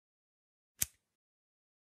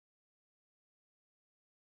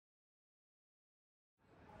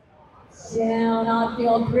Down on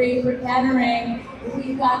field 3 for Kettering.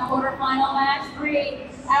 We've got quarterfinal match 3.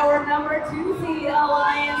 Our number 2 seed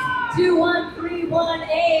Alliance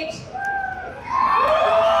 2131H.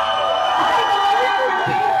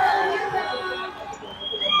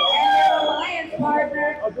 And their Alliance partner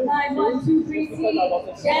 9123C.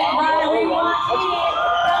 Shanghai We Want Team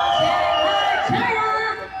from Shanghai, China.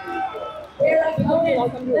 Their opponent,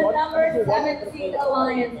 the number 7 seed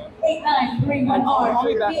Alliance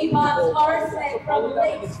 8931R. povs Arsenic from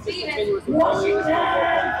Lake Stevens, Washington.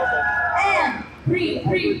 And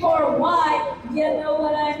 334Y, you know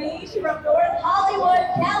what I mean, from North Hollywood,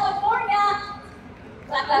 California.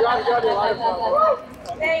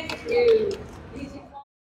 Thank you.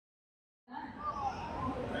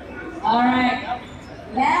 All right,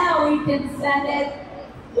 now we can send it.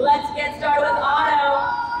 Let's get started with auto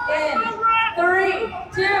in 3,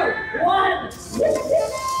 2, 1.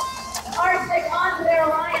 Arsenic onto their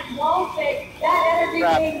Alliance won't take that energy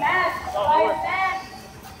being matched by Sam.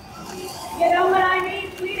 You know what I mean?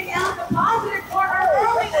 Leading out the positive corner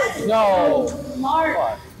early. No.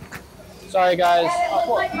 Smart. Sorry, guys. And it looks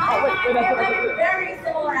like my very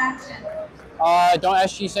similar action. Don't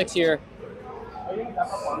SG6 here. I'm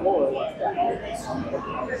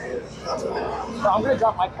gonna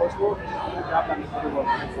drop my post roll.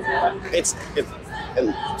 It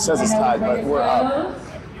says it's tied, but we're up.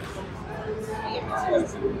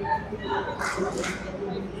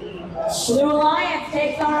 Blue Alliance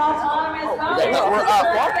takes our autonomous vote.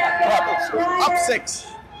 We're up 6.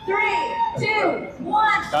 3, 2,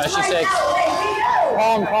 1. Don't SG6.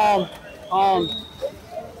 Calm.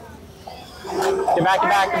 Get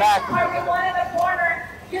back. Everyone in the corner.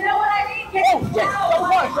 You know what I mean? Get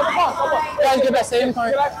Guys, get back. Stay in the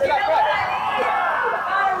corner. Got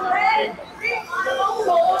a red ring on the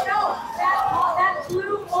mobile. Oh no, that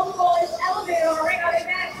blue mobile is elevated over ring. Are they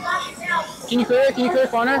managed to knock it down? Can you clear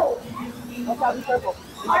corner?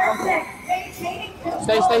 Arsenic maintaining control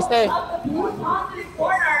Stay. of the blue positive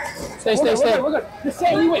corner. Stay. We're good. Just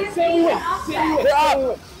say we win. We're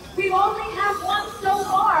up. We only have one so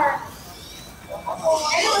far. And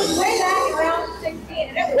it was way back in round 16.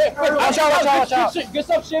 And it was Watch out. Good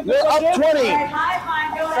stuff, Shiv. We're up 20. Right, high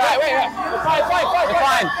five going We're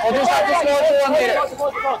fine. We'll just have to slow it one later.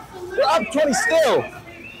 We're up 20 still.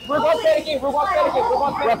 We're about to again.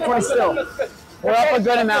 We're up 20 still. We're up a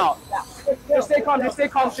good amount. Just stay calm, Shiv.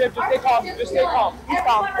 Just stay calm. Keep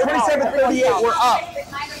calm. 27-38, we're up.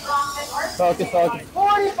 Focus.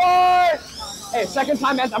 45! Hey, second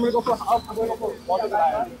time, man. I'm gonna go for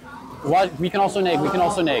What? We can also neg. Another round.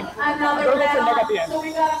 So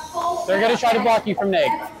we got a full. They're gonna try to block you from neg.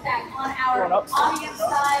 On our audience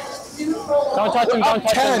side, neutral. Don't touch him. Don't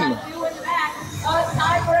touch him.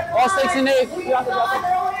 All stakes in neg.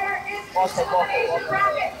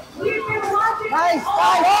 Nice.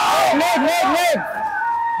 Neg.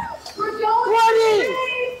 20.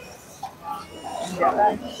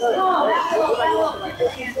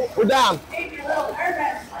 We're down.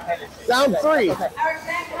 Down 3.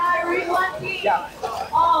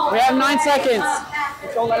 We have 9 seconds.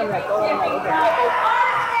 Don't let him let.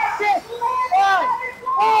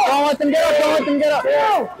 Don't let them get up.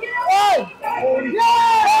 Yes.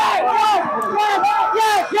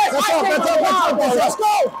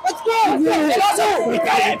 Let's go. We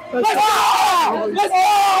got it. Let's go.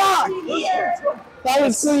 That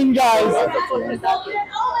was clean, guys. Come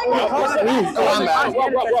on, man.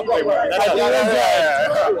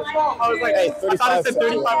 I was like, hey, 35 to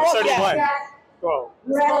 31.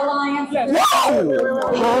 Red Alliance.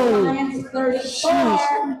 Alliance 34.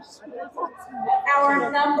 Our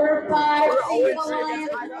number 5 seed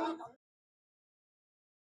Alliance.